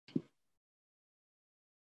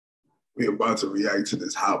We about to react to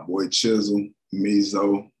this hot boy Chizzle,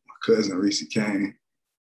 Mezzo, my cousin Reece, Cain,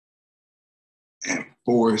 and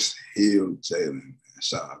Foresthill, Jalen.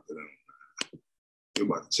 Shout out to them. We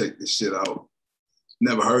about to check this shit out.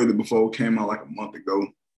 Never heard it before. Came out like a month ago.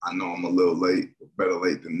 I know I'm a little late, but better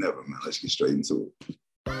late than never, man. Let's get straight into it.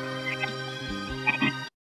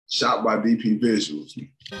 Shot by DP Visuals.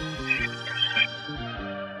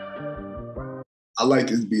 I like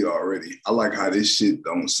this beat already. I like how this shit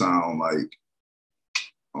don't sound like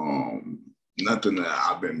nothing that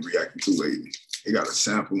I've been reacting to lately. It got a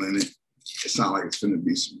sample in it. It sounds like it's finna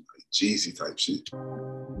be some like Jeezy type shit.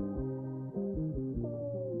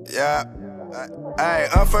 Yeah. Hey,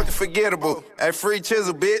 unfucking forgettable. Hey, free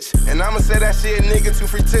Chizzle, bitch. And I'ma say that shit, nigga, to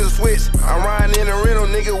free Chizzle switch. I'm riding in a rental,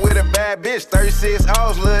 nigga, with a bad bitch. 36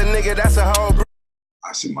 hours, little nigga, that's a whole.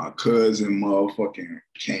 I see my cousin motherfucking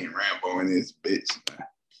Cain Rambo in this bitch, man.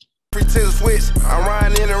 Free Chizzle switch. I'm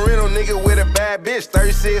riding in a rental, nigga, with a bad bitch.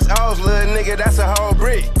 36 hours, little nigga, that's a whole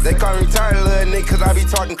brick. They call me retarded, little nigga, cause I be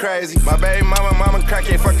talking crazy. My baby mama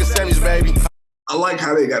crack ain't fucking 70s, baby. I like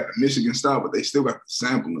how they got the Michigan style, but they still got the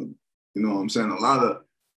sample in it. You know what I'm saying? A lot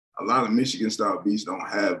of Michigan style beats don't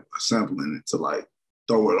have a sample in it to like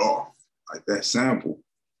throw it off. Like that sample.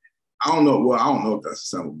 I don't know if that's a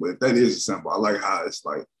sample, but if that is a sample, I like how it's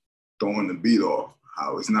like throwing the beat off.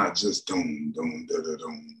 How it's not just doom, doom, da da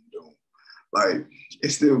doom, doom. Like it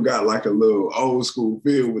still got like a little old school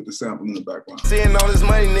feel with the sample in the background. Seeing all this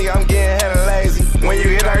money, nigga, I'm getting hella lazy. When you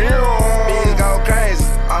hit our bitch go crazy.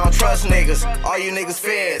 I don't trust niggas, all you niggas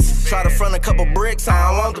feds. Try to front a couple bricks, I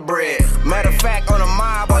don't want the bread. Matter of fact, on a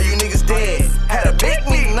mob, all you niggas dead. Had a big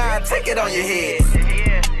meeting, now I take it on your head.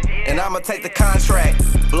 And I'ma take the contract,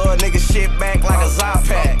 blow a nigga shit back like a Zop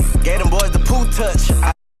pack. Gave them boys the poo touch.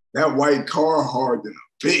 That white car hard than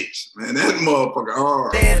a bitch, man. That motherfucker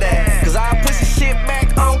hard. Cause I push the shit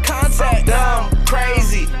back on contact. Dumb,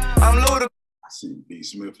 crazy, I'm ludicrous. I see B.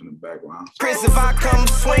 Smith in the background. Chris, if I come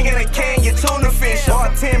swinging a can, you tuna fish.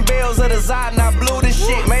 Bought 10 bills of the Zod and I blew this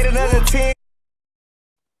shit. Made another 10.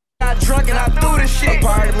 Got drunk and I threw this shit. A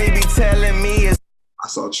part of me be telling me is I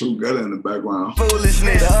saw True Gutter in the background.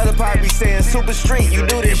 Foolishness. The other part be saying super street, you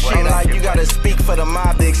do this shit. Like you gotta speak for the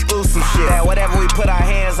mob, the exclusive shit. That whatever we put our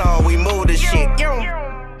hands on, we move this shit.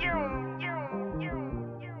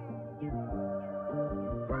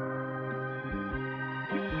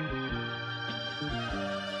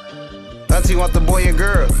 Auntie want the boy and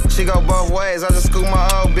girl. She go both ways. I just school my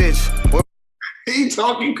old bitch. He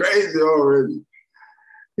talking crazy already.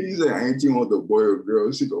 He said, I ain't you want the boy or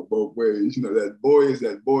girl. She go both ways. You know, that boy is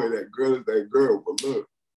that boy, that girl is that girl. But look,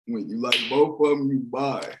 when you like both of them, you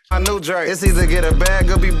buy. I knew Drake. It's either get a bag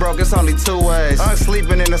or be broke. It's only two ways. I'm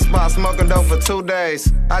sleeping in the spot, smoking dope for 2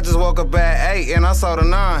 days. I just woke up at 8 and I saw the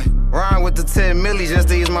 9. Rhyme with the 10 milli just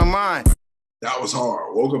to ease my mind. That was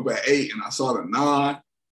hard. Woke up at 8 and I saw the 9.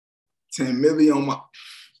 10 milli on my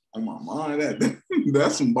mind.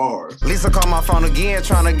 That's some bars. Lisa called my phone again,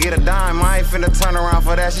 trying to get a dime. I ain't finna turn around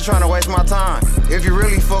for that. She trying to waste my time. If you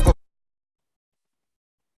really fuck with.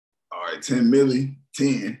 All right, 10 milli,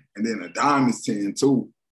 10, and then a dime is 10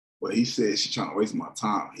 too. But he said she trying to waste my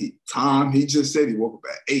time. He just said he woke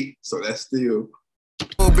up at 8, so that's still.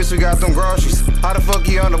 Oh, bitch, we got them groceries. How the fuck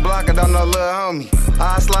you on the block? I don't know, little homie.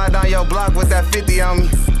 I slide down your block with that 50 on me.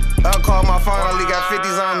 I'll call my phone, I only got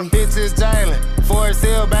 50s on me. Bitch, it's Jalen,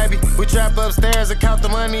 Foresthill, baby. We trap upstairs and count the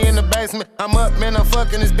money in the basement. I'm up, man, I'm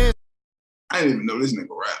fucking this bitch. I didn't even know this nigga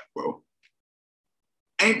rap, bro.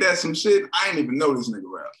 Ain't that some shit? I ain't even know this nigga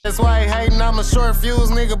rap. That's why he hating, I'm a short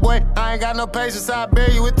fuse nigga, boy. I ain't got no patience, I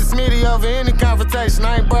bear you with the Smitty over any confrontation.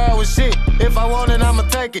 I ain't borrowed with shit. If I want it, I'ma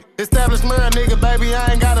take it. Established mirror, nigga, baby,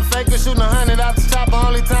 I ain't got a faker. Shooting 100 out the chopper,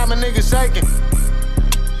 only time a nigga shaking.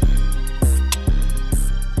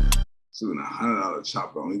 Shooting $100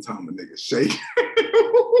 chopper, only time a nigga shake.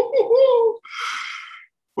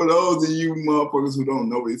 For those of you motherfuckers who don't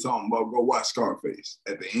know what he's talking about, go watch Scarface.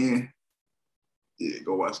 At the end, yeah,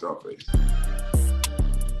 go watch Scarface.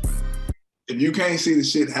 If you can't see the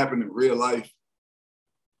shit happen in real life,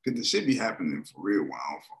 because the shit be happening for real where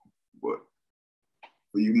I'm from. But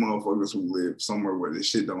for you motherfuckers who live somewhere where this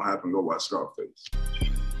shit don't happen, go watch Scarface.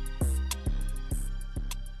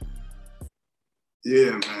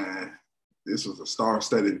 Yeah, man. This was a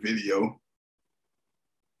star-studded video.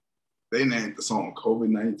 They named the song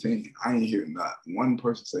COVID-19. I ain't hear not one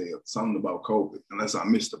person say something about COVID unless I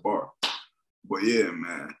missed the bar. But yeah,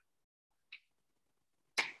 man.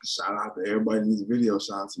 Shout out to everybody in this video.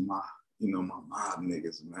 Shout out to my mob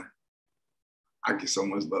niggas, man. I get so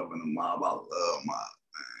much love in the mob. I love mob,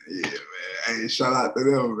 man. Yeah, man. Hey, shout out to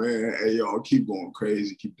them, man. Hey, y'all keep going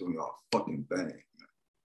crazy. Keep doing y'all fucking thing.